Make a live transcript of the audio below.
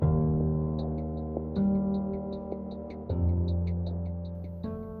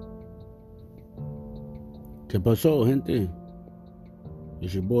¿Qué pasó, gente?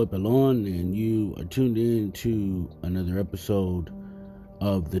 It's your boy Pelon, and you are tuned in to another episode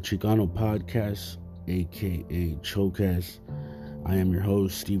of the Chicano Podcast, aka Chocast. I am your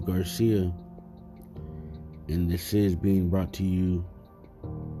host, Steve Garcia, and this is being brought to you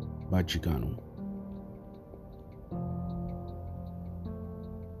by Chicano.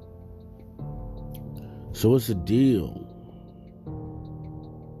 So what's the deal?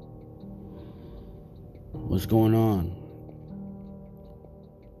 What's going on?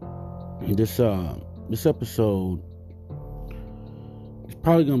 This episode is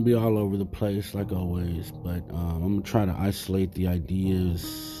probably gonna be all over the place like always, but I'm gonna try to isolate the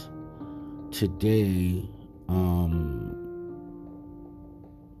ideas today on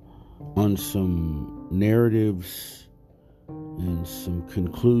some narratives and some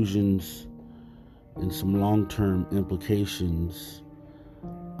conclusions and some long-term implications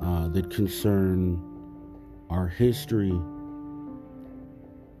that concern our history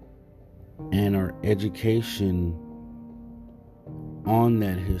and our education on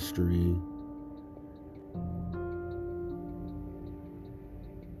that history,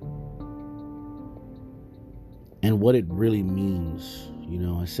 and what it really means. You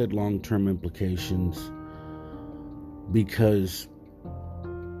know, I said long-term implications because,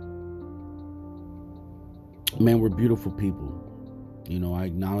 man, we're beautiful people. You know, I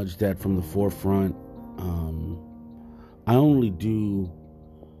acknowledge that from the forefront. I only do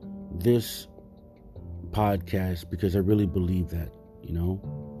this podcast because I really believe that, you know.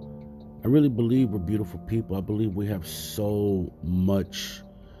 I really believe we're beautiful people. I believe we have so much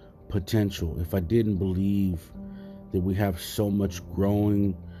potential. If I didn't believe that we have so much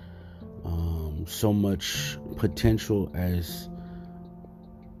growing, so much potential as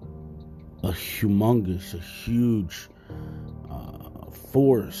a huge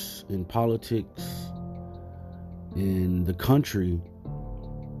force in politics in the country,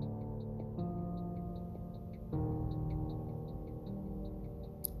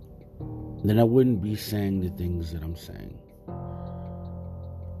 then I wouldn't be saying the things that I'm saying.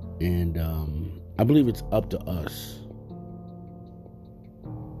 And I believe it's up to us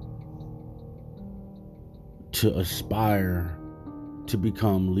to aspire to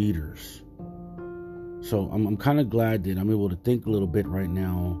become leaders. So I'm kind of glad that I'm able to think a little bit right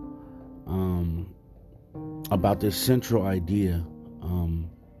now about this central idea,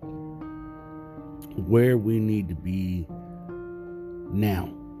 where we need to be now,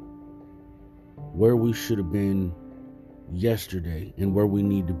 where we should have been yesterday, and where we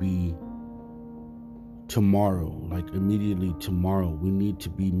need to be tomorrow, like immediately tomorrow. We need to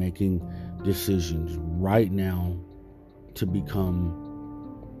be making decisions right now to become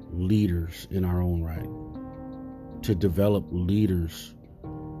leaders in our own right, to develop leaders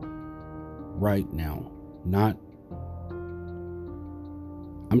right now. Not,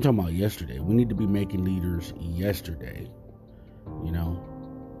 I'm talking about yesterday. We need to be making leaders yesterday. You know,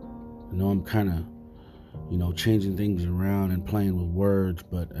 I know I'm kind of, changing things around and playing with words,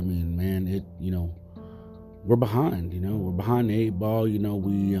 but I mean, man, we're behind. We're behind the 8 ball.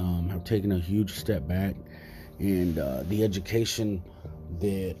 We have taken a huge step back, and the education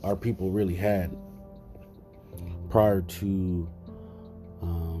that our people really had prior to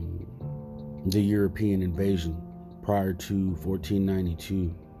the European invasion, prior to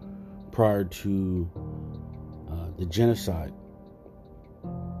 1492, prior to the genocide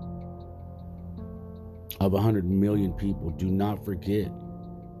of 100 million people. Do not forget,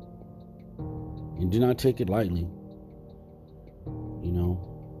 and do not take it lightly.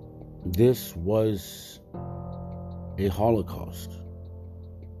 This was a Holocaust.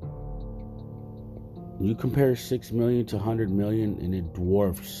 You compare 6 million to 100 million, and it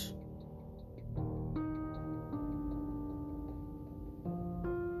dwarfs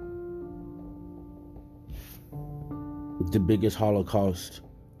the biggest Holocaust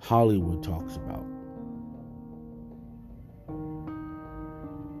Hollywood talks about.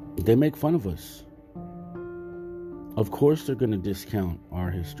 They make fun of us. Of course they're going to discount our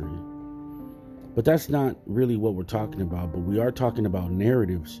history. But that's not really what we're talking about. But we are talking about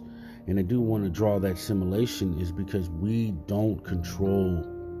narratives. And I do want to draw that simulation is because we don't control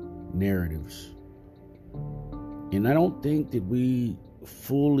narratives. And I don't think that we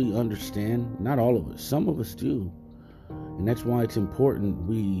fully understand, not all of us, some of us do. And that's why it's important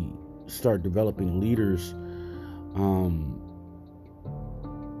we start developing leaders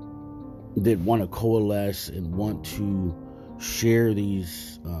that want to coalesce and want to share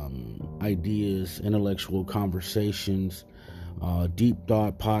these ideas, intellectual conversations, deep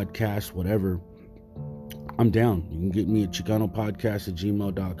thought podcasts, whatever. I'm down. You can get me at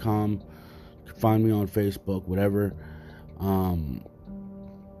ChicanoPodcast@gmail.com. can find me on Facebook, whatever.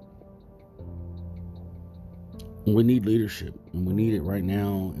 We need leadership, and we need it right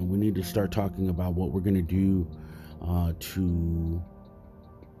now, and we need to start talking about what we're going to do to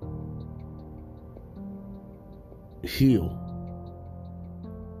heal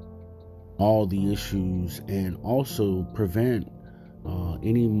all the issues and also prevent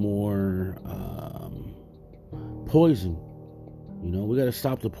any more poison. We got to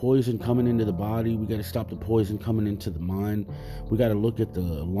stop the poison coming into the body. We got to stop the poison coming into the mind. We got to look at the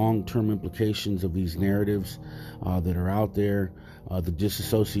long-term implications of these narratives that are out there. The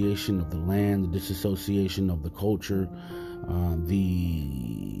disassociation of the land, the disassociation of the culture,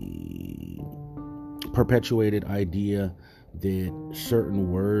 the perpetuated idea that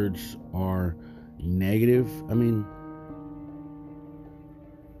certain words are negative. I mean,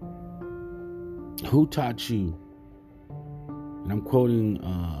 who taught you? And I'm quoting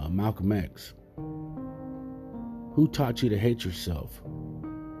Malcolm X. Who taught you to hate yourself?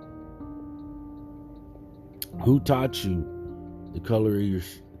 Who taught you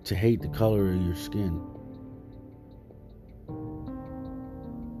to hate the color of your skin?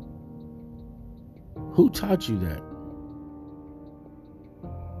 Who taught you that?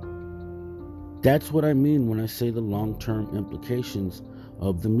 That's what I mean when I say the long-term implications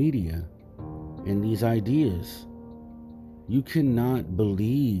of the media and these ideas. You cannot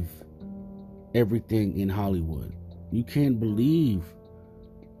believe everything in Hollywood. You can't believe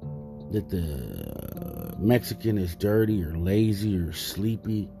that the Mexican is dirty or lazy or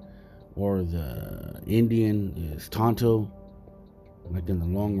sleepy, or the Indian is tonto, like in The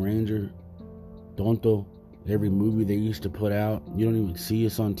Lone Ranger. Tonto. Every movie they used to put out, you don't even see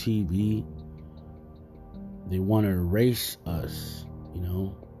us on TV. They want to erase us,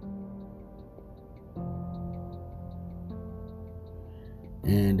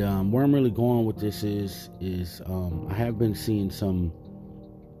 And where I'm really going with this is I have been seeing some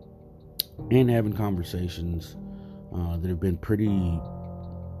and having conversations that have been pretty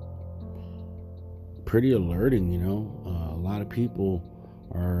alerting. A lot of people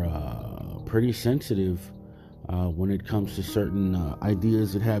are pretty sensitive when it comes to certain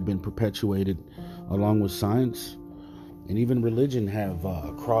ideas that have been perpetuated along with science and even religion have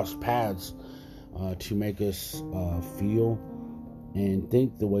crossed paths to make us feel and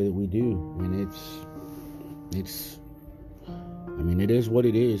think the way that we do. And it is what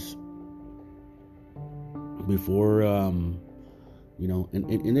it is. Before and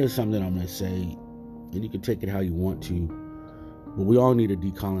there's something that I'm going to say, and you can take it how you want to, but we all need to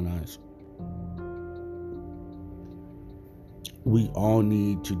decolonize. We all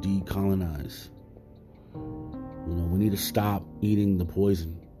need to decolonize. We need to stop eating the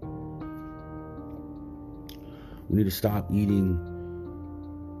poison. We need to stop eating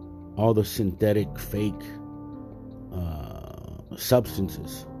all the synthetic, fake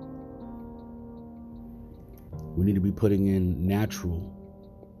substances. We need to be putting in natural,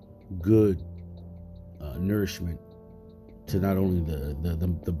 good nourishment to not only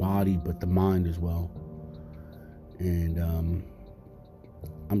the body but the mind as well. And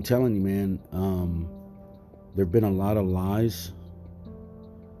I'm telling you, man, there have been a lot of lies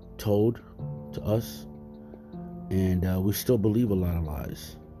told to us, and we still believe a lot of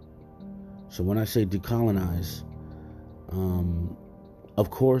lies. So when I say decolonize, of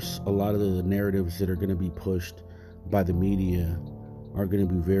course, a lot of the narratives that are going to be pushed by the media are going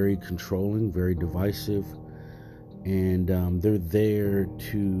to be very controlling, very divisive, and they're there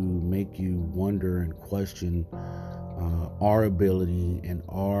to make you wonder and question our ability and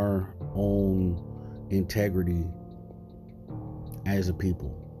our own integrity as a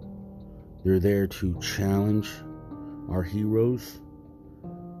people. They're there to challenge our heroes.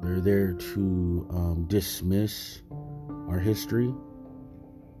 They're there to dismiss our history.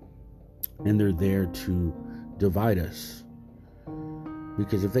 And they're there to divide us.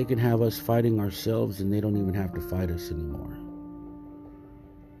 Because if they can have us fighting ourselves, then they don't even have to fight us anymore.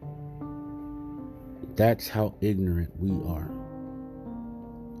 That's how ignorant we are.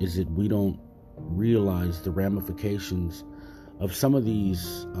 Is that we don't realize the ramifications of some of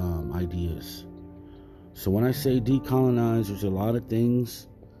these ideas. So when I say decolonize, there's a lot of things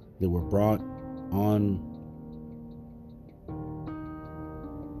that were brought on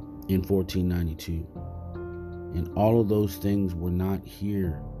in 1492. And all of those things were not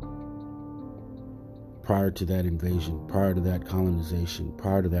here prior to that invasion, prior to that colonization,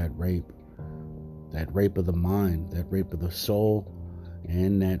 prior to that rape of the mind, that rape of the soul,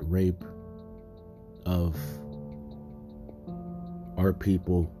 and that rape of our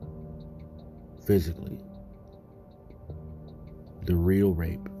people physically. The real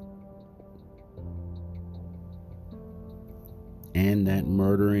rape. and that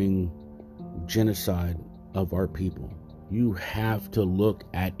murdering genocide of our people. You have to look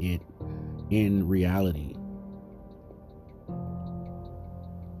at it in reality,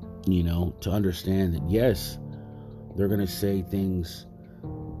 to understand that, yes, they're going to say things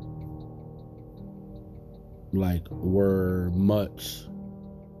like we're mutts,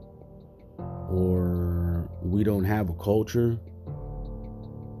 or we don't have a culture,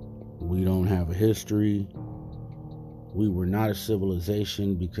 we don't have a history, we were not a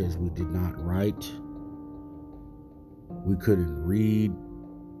civilization because we did not write, we couldn't read.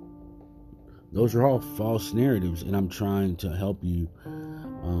 Those are all false narratives, and I'm trying to help you,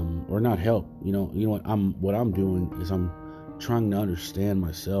 or not help. What I'm doing is I'm trying to understand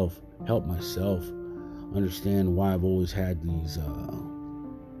myself, help myself understand why I've always had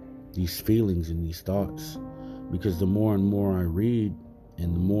these feelings and these thoughts. Because the more and more I read,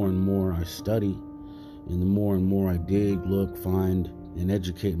 and the more I study, and the more I dig, look, find, and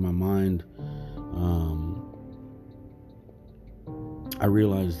educate my mind, I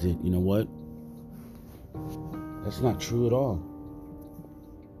realize that, that's not true at all.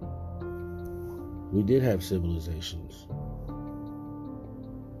 We did have civilizations.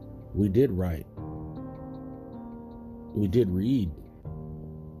 We did write. We did read.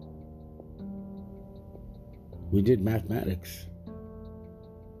 We did mathematics,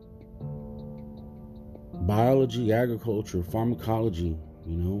 biology, agriculture, pharmacology,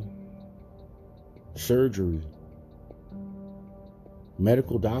 surgery,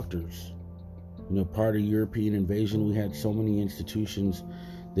 medical doctors. Part of European invasion, we had so many institutions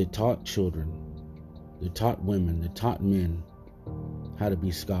that taught children, that taught women, that taught men how to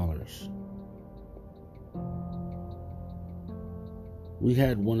be scholars. We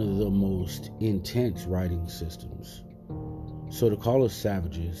had one of the most intense writing systems. So to call us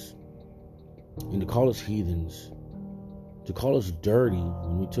savages, and to call us heathens, to call us dirty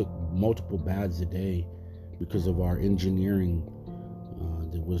when we took multiple baths a day because of our engineering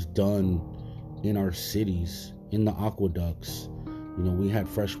that was done in our cities, in the aqueducts. We had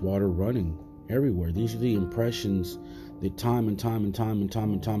fresh water running everywhere. These are the impressions that time and time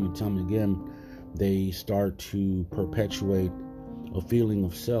again, they start to perpetuate a feeling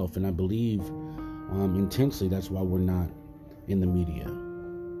of self. And I believe intensely that's why we're not in the media.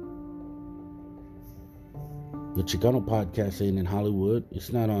 The Chicano podcast ain't in Hollywood.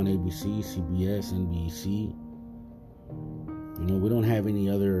 It's not on ABC, CBS, NBC. We don't have any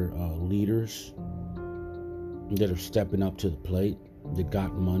other leaders that are stepping up to the plate, that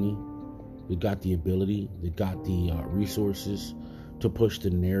got money, that got the ability, that got the resources to push the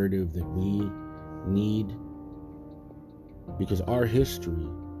narrative that we need. Because our history,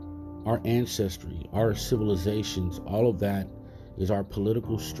 our ancestry, our civilizations, all of that is our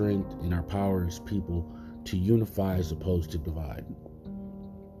political strength and our power as people to unify as opposed to divide.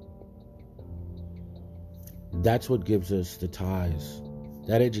 That's what gives us the ties.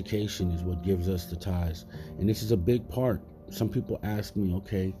 That education is what gives us the ties. And this is a big part. Some people ask me,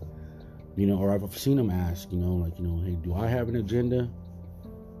 okay, or I've seen them ask, hey, do I have an agenda?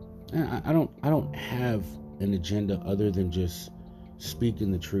 And I don't have an agenda other than just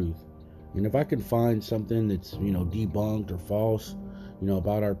speaking the truth. And if I can find something that's, debunked or false,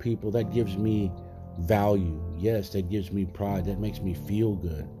 about our people, that gives me value. Yes, that gives me pride. That makes me feel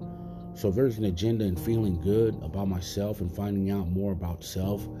good. So if there's an agenda in feeling good about myself and finding out more about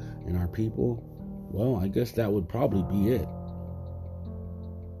self and our people, well, I guess that would probably be it.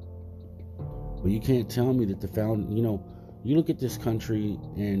 But you can't tell me that you look at this country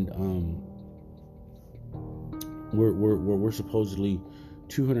and we're supposedly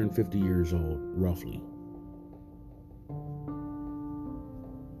 250 years old, roughly.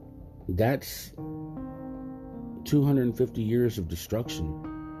 That's 250 years of destruction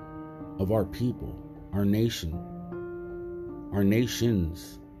of our people, our nation, our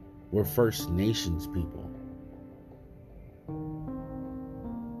nations. We're First Nations people.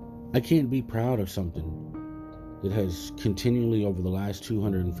 I can't be proud of something that has continually over the last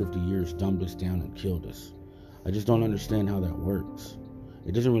 250 years dumbed us down and killed us. I just don't understand how that works.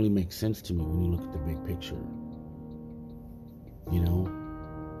 It doesn't really make sense to me when you look at the big picture.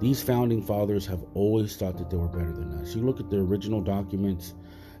 These founding fathers have always thought that they were better than us. You look at the original documents,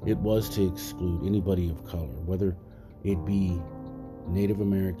 it was to exclude anybody of color, whether it be Native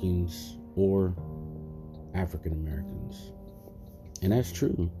Americans or African Americans. And that's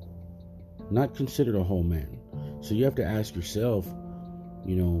true. Not considered a whole man. So you have to ask yourself,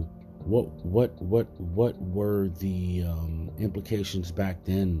 what were the implications back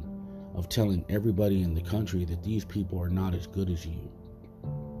then of telling everybody in the country that these people are not as good as you?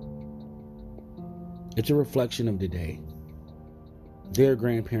 It's a reflection of today. their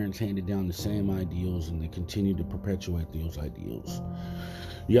grandparents handed down the same ideals, and they continue to perpetuate those ideals.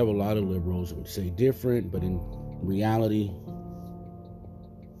 You have a lot of liberals that would say different, but in reality,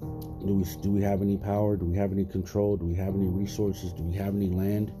 do we have any power? Do we have any control? Do we have any resources? Do we have any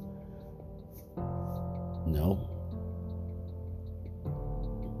land? No.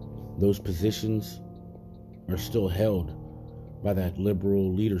 Those positions are still held by that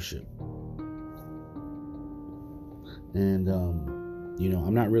liberal leadership. And,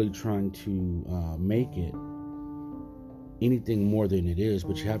 I'm not really trying to make it anything more than it is,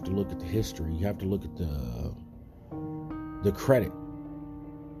 but you have to look at the history. You have to look at the credit.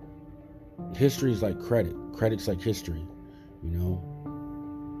 History is like credit. Credit's like history,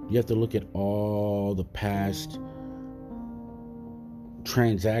 You have to look at all the past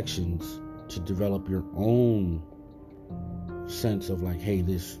transactions to develop your own sense of like, hey,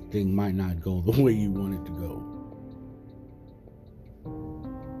 this thing might not go the way you want it to go.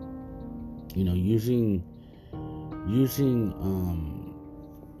 Using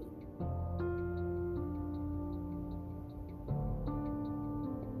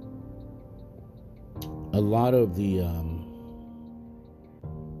a lot of the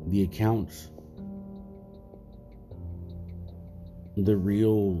accounts, the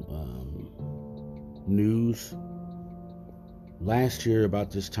real news. Last year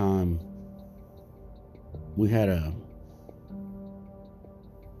about this time, we had a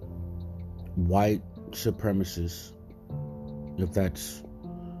white supremacist, if that's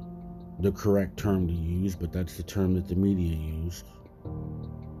the correct term to use, but that's the term that the media used,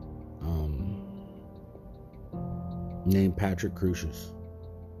 named Patrick Crusius.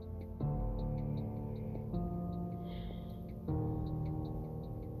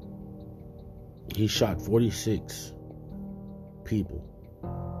 He shot 46 people,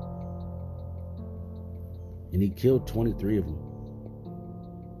 and he killed 23 of them.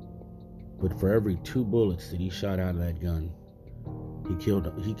 But for every 2 bullets that he shot out of that gun, he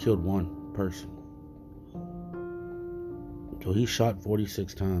killed one person. So he shot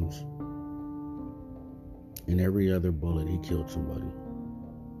 46 times, and every other bullet he killed somebody.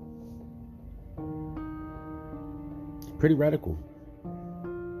 Pretty radical.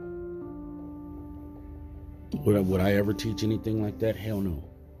 Would I ever teach anything like that? Hell no.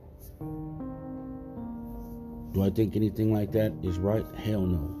 Do I think anything like that is right? Hell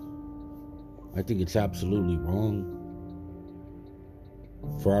no. I think it's absolutely wrong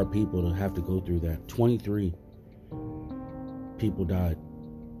for our people to have to go through that. 23 people died.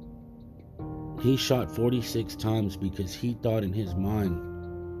 He shot 46 times because he thought in his mind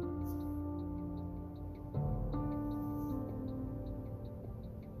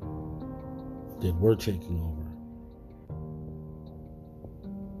that we're taking over.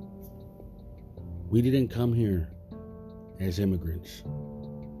 We didn't come here as immigrants.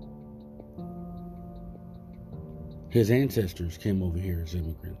 His ancestors came over here as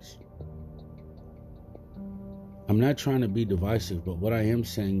immigrants. I'm not trying to be divisive, but what I am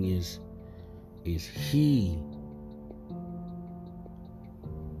saying is he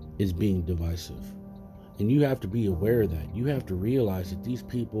is being divisive. And you have to be aware of that. You have to realize that these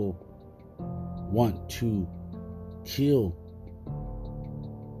people want to kill.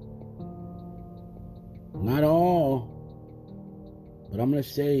 Not all, but I'm going to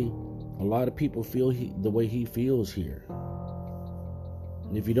say a lot of people feel the way he feels here.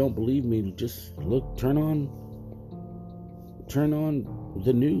 And if you don't believe me, just look, turn on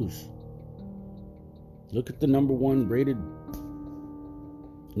the news. Look at the number 1 rated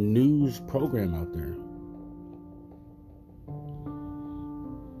news program out there.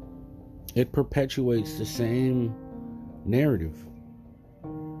 It perpetuates the same narrative.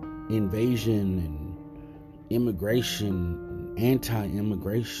 Invasion and immigration,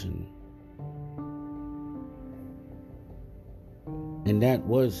 anti-immigration. And that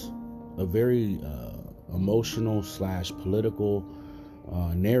was a very emotional / political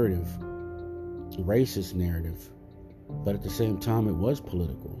narrative, racist narrative. But at the same time, it was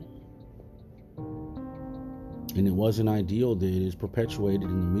political. And it was an ideal that is perpetuated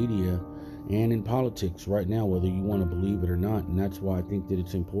in the media and in politics right now, whether you want to believe it or not. And that's why I think that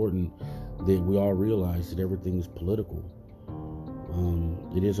it's important that we all realize that everything is political.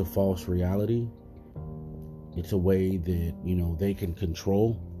 It is a false reality. It's a way that, they can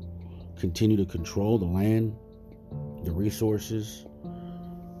continue to control the land, the resources.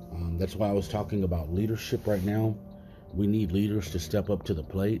 That's why I was talking about leadership right now. We need leaders to step up to the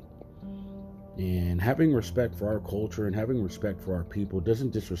plate. And having respect for our culture and having respect for our people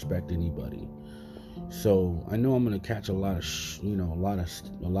doesn't disrespect anybody. So I know I'm going to catch a lot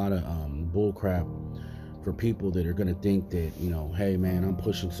of bull crap for people that are going to think that, hey man, I'm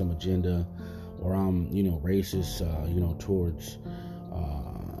pushing some agenda, or I'm, racist, towards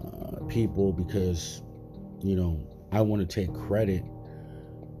people because, I want to take credit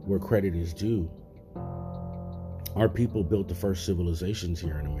where credit is due. Our people built the first civilizations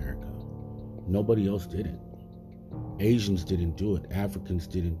here in America. Nobody else did it. Asians didn't do it. Africans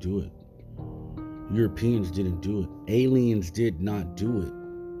didn't do it. Europeans didn't do it. Aliens did not do it.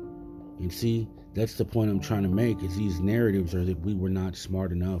 And see, that's the point I'm trying to make, is these narratives are that we were not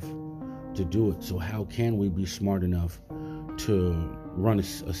smart enough to do it. So how can we be smart enough to run a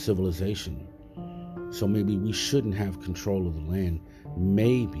civilization? So maybe we shouldn't have control of the land.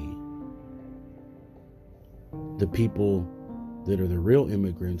 Maybe the people that are the real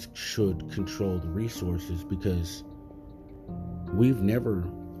immigrants should control the resources, because we've never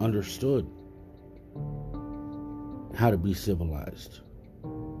understood how to be civilized.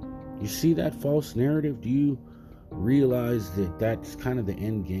 You see that false narrative? Do you realize that that's kind of the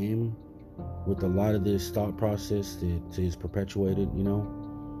end game with a lot of this thought process that is perpetuated,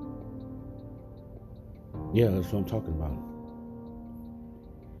 Yeah, that's what I'm talking about.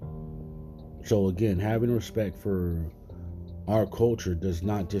 So again, having respect for our culture does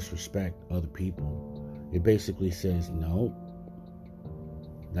not disrespect other people. It basically says, no,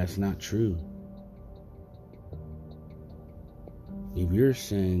 that's not true. If you're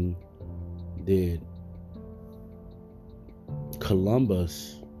saying that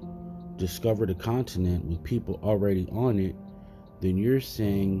Columbus discovered a continent with people already on it, then you're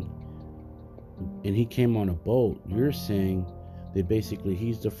saying, and he came on a boat, you're saying that basically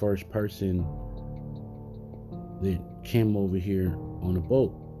he's the first person that came over here on a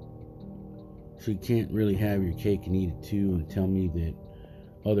boat. So you can't really have your cake and eat it too and tell me that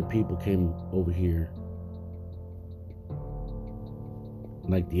other people came over here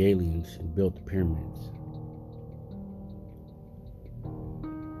like the aliens and built the pyramids.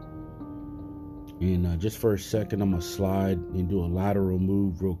 And just for a second, I'm going to slide and do a lateral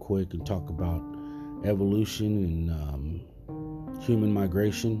move real quick and talk about evolution and human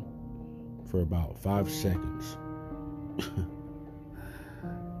migration for about 5 seconds.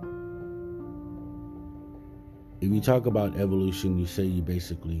 If you talk about evolution, you say you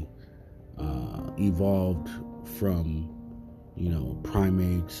basically evolved from,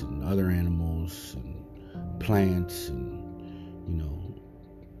 primates and other animals and plants, and,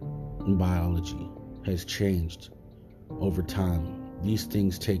 biology has changed over time. These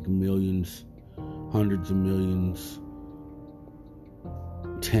things take millions, hundreds of millions,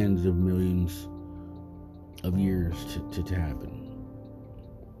 tens of millions of years to happen.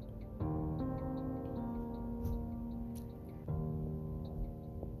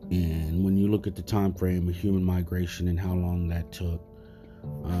 And when you look at the time frame of human migration and how long that took,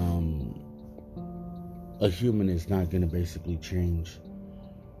 a human is not going to basically change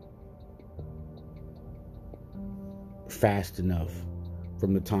fast enough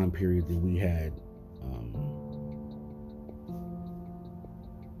from the time period that we had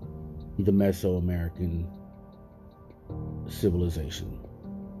the Mesoamerican civilization.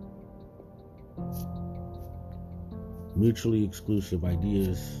 Mutually exclusive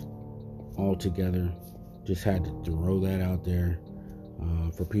ideas altogether. Just had to throw that out there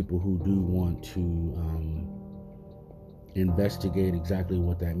for people who do want to investigate exactly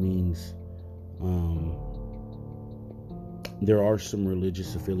what that means. There are some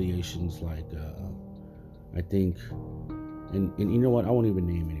religious affiliations, like I think, and you know what, I won't even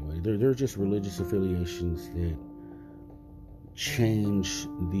name anybody. There are just religious affiliations that change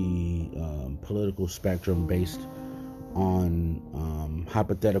the political spectrum based on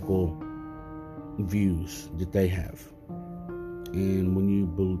hypothetical views that they have. And when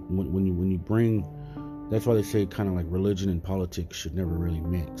you bring, that's why they say kind of like religion and politics should never really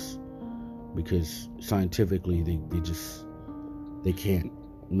mix, because scientifically they can't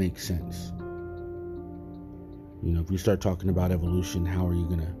make sense. If you start talking about evolution, how are you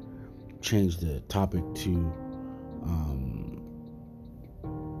going to change the topic to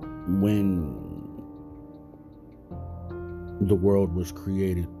when the world was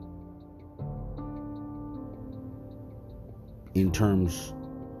created in terms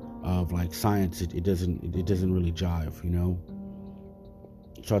of like science? It doesn't really jive,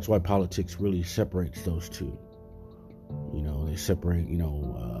 So that's why politics really separates those two. They separate,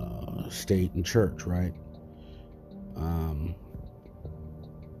 state and church, right?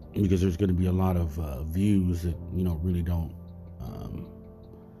 Because there's going to be a lot of views that, really don't.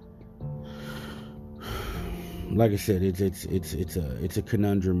 Like I said, it's a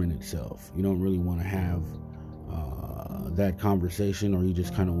conundrum in itself. You don't really want to have that conversation, or you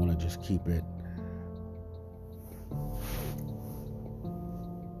just kind of want to just keep it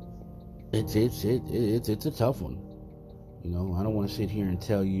it's a tough one. I don't want to sit here and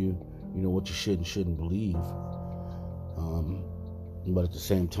tell you, what you should and shouldn't believe. But at the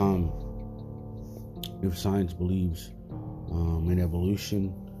same time, if science believes in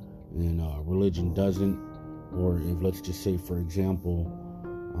evolution and religion doesn't, or if, let's just say, for example,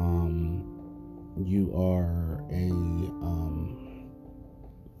 you are a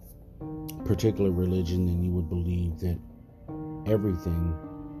particular religion, then you would believe that everything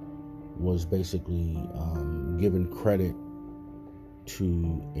was basically given credit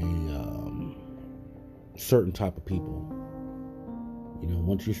to a certain type of people.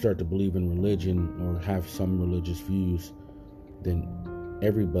 Once you start to believe in religion or have some religious views, then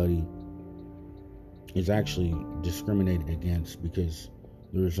everybody is actually discriminated against, because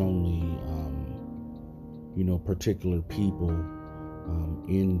there's only particular people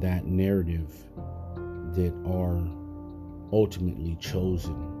in that narrative that are ultimately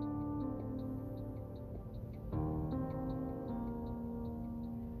chosen.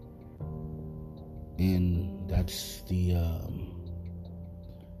 And that's the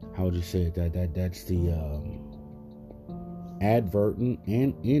how would you say it? That's the advertent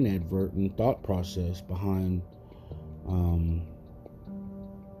and inadvertent thought process behind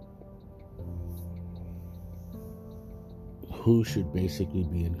who should basically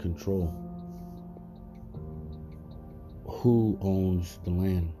be in control, who owns the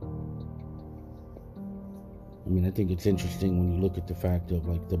land. I think it's interesting when you look at the fact of,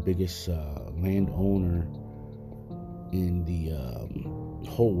 like, the biggest landowner in the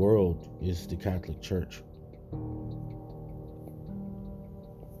whole world is the Catholic Church.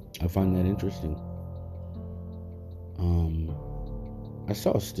 I find that interesting. I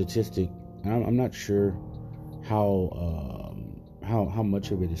saw a statistic, and I'm not sure how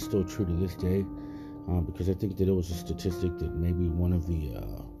much of it is still true to this day, because I think that it was a statistic that maybe one of the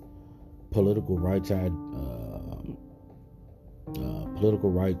political rights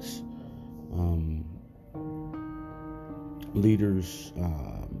leaders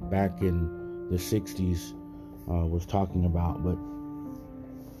back in the 60s was talking about, but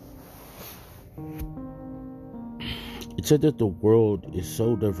it said that the world is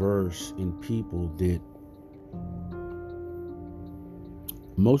so diverse in people that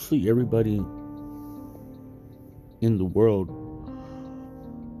mostly everybody in the world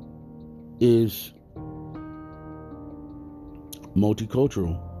is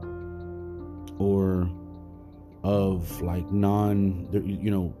multicultural, or of, like,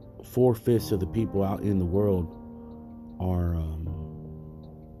 4/5 of the people out in the world are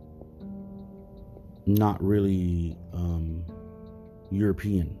not really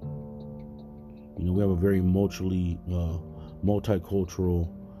European. We have a very multicultural,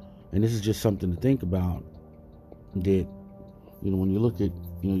 and this is just something to think about, that when you look at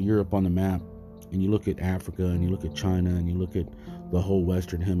Europe on the map, and you look at Africa, and you look at China, and you look at the whole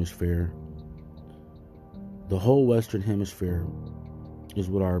Western Hemisphere. The whole Western Hemisphere is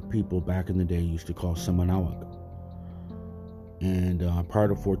what our people back in the day used to call Samanawak. And prior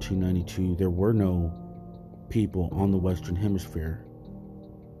to 1492, there were no people on the Western Hemisphere,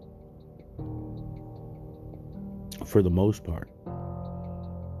 for the most part.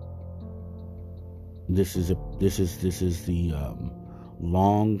 This is the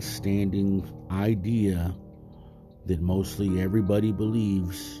long-standing idea that mostly everybody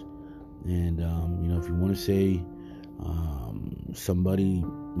believes. And if you want to say somebody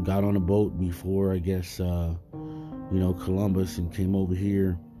got on a boat before, I guess Columbus, and came over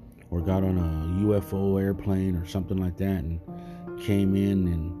here, or got on a UFO airplane or something like that, and came in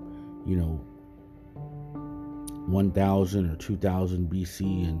and 1000 or 2000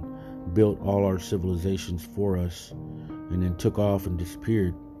 BC and built all our civilizations for us, and then took off and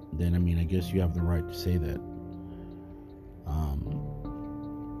disappeared, then I guess you have the right to say that.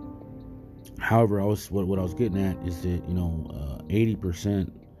 However, what I was getting at is that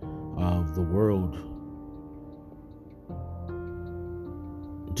 80% of the world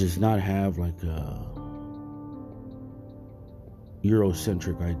does not have, like, a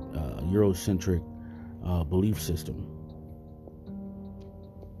Eurocentric belief system.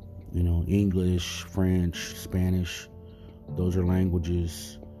 English, French, Spanish, those are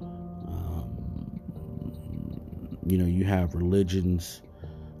languages. You have religions,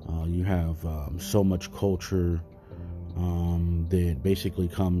 you have so much culture that basically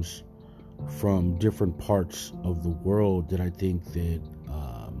comes from different parts of the world, that I think that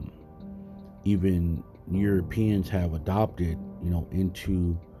even Europeans have adopted,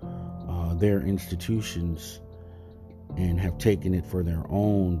 into their institutions, and have taken it for their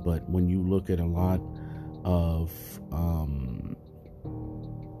own. But when you look at a lot of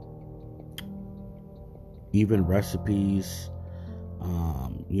even recipes,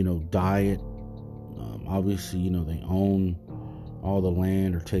 diet. Obviously, they own all the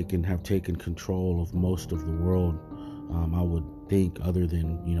land or have taken control of most of the world. I would think, other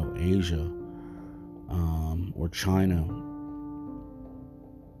than, Asia or China.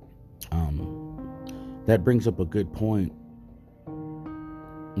 That brings up a good point.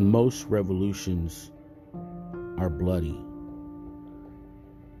 Most revolutions are bloody.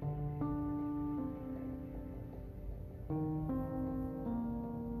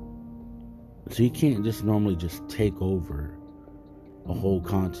 So you can't just normally just take over a whole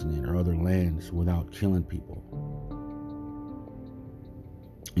continent or other lands without killing people.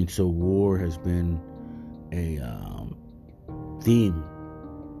 And so war has been a theme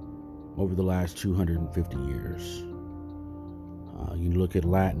over the last 250 years. You look at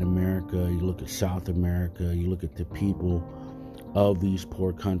Latin America, you look at South America, you look at the people of these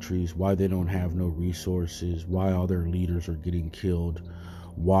poor countries, why they don't have no resources, why all their leaders are getting killed,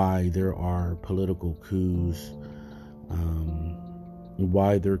 why there are political coups,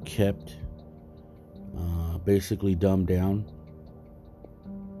 why they're kept basically dumbed down.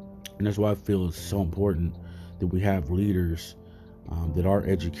 And that's why I feel it's so important that we have leaders that are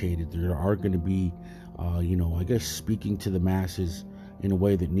educated, that are going to be, I guess, speaking to the masses in a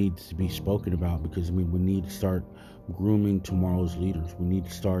way that needs to be spoken about. Because, we need to start grooming tomorrow's leaders. We need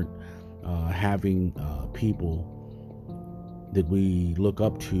to start having people that we look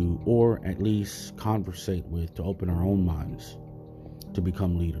up to, or at least conversate with, to open our own minds to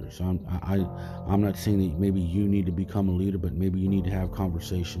become leaders. I'm not saying that maybe you need to become a leader, but maybe you need to have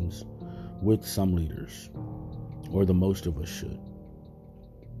conversations with some leaders, or the most of us should.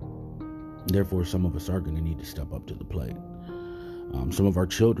 Therefore, some of us are going to need to step up to the plate. Some of our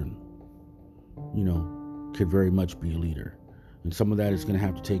children, could very much be a leader. And some of that is going to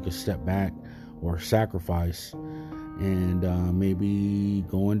have to take a step back or sacrifice and maybe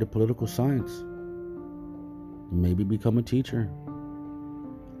go into political science. Maybe become a teacher.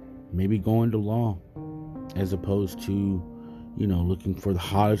 Maybe go into law, as opposed to, looking for the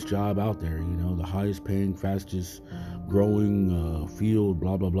hottest job out there, the highest paying, fastest growing field,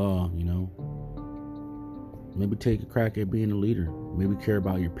 blah, blah, blah, Maybe take a crack at being a leader. Maybe care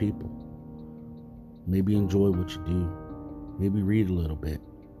about your people. Maybe enjoy what you do. Maybe read a little bit.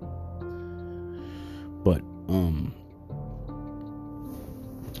 But,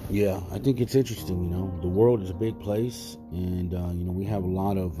 yeah, I think it's interesting, The world is a big place, and, we have a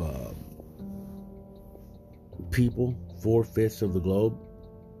lot of people. 4/5 of the globe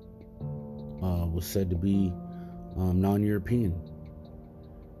was said to be non-European.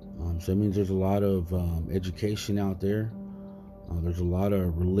 So that means there's a lot of education out there. There's a lot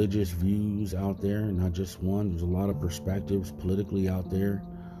of religious views out there, not just one. There's a lot of perspectives politically out there.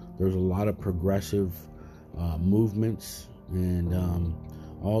 There's a lot of progressive movements, and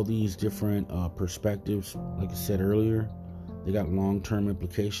all these different perspectives, like I said earlier, they got long-term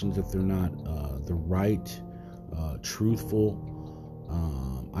implications if they're not the right, truthful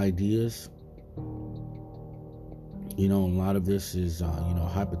ideas. A lot of this is,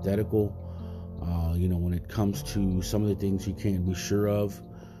 hypothetical, when it comes to some of the things you can't be sure of.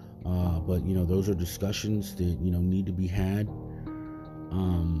 But, those are discussions that, need to be had.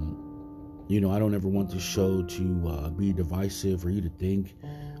 I don't ever want this show to be divisive, or you to think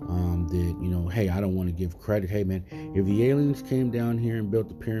that, hey, I don't want to give credit. Hey, man, if the aliens came down here and built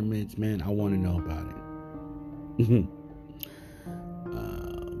the pyramids, man, I want to know about it.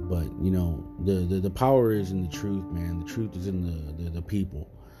 But, the power is in the truth, man. The truth is in the people.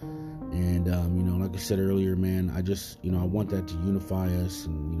 And, like I said earlier, man, I just, I want that to unify us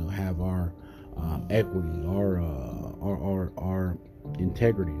and, have our equity, our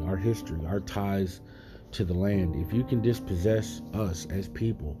integrity, our history, our ties to the land. If you can dispossess us as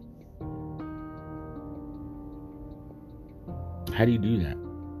people, how do you do that?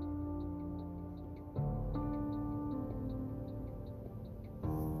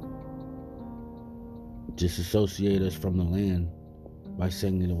 Disassociate us from the land by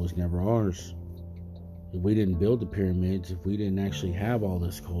saying that it was never ours. If we didn't build the pyramids, if we didn't actually have all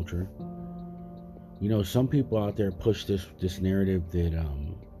this culture, some people out there push this narrative that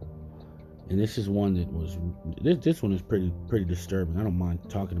and this is one that was this one is pretty disturbing. I don't mind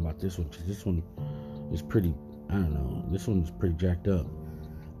talking about this one, because this one is pretty, I don't know, this one's pretty jacked up.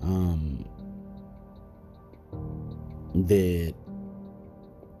 That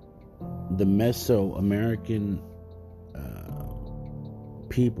the Mesoamerican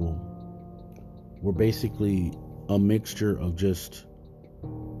people were basically a mixture of just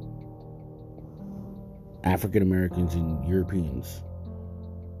African Americans and Europeans.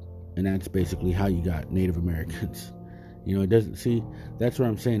 And that's basically how you got Native Americans. It doesn't, see, that's where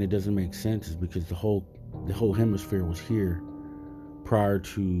I'm saying it doesn't make sense, is because the whole hemisphere was here prior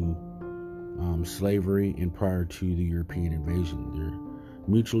to slavery and prior to the European invasion. They're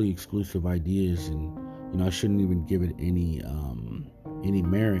mutually exclusive ideas, and I shouldn't even give it any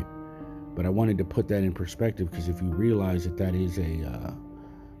merit. But I wanted to put that in perspective, because if you realize that is an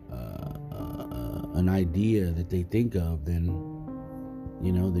idea that they think of, then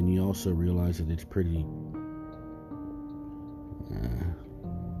you also realize that it's pretty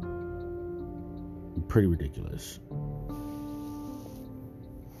ridiculous.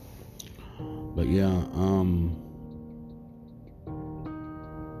 But yeah, I'm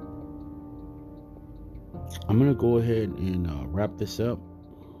gonna go ahead and wrap this up.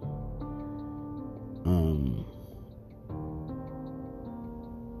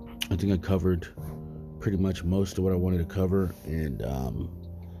 I think I covered pretty much most of what I wanted to cover, and I'm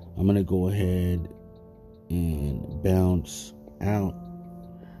gonna go ahead and bounce out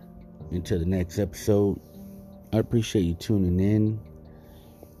into the next episode. I appreciate you tuning in.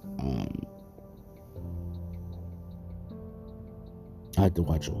 I have to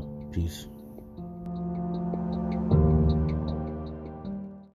watch you. Peace.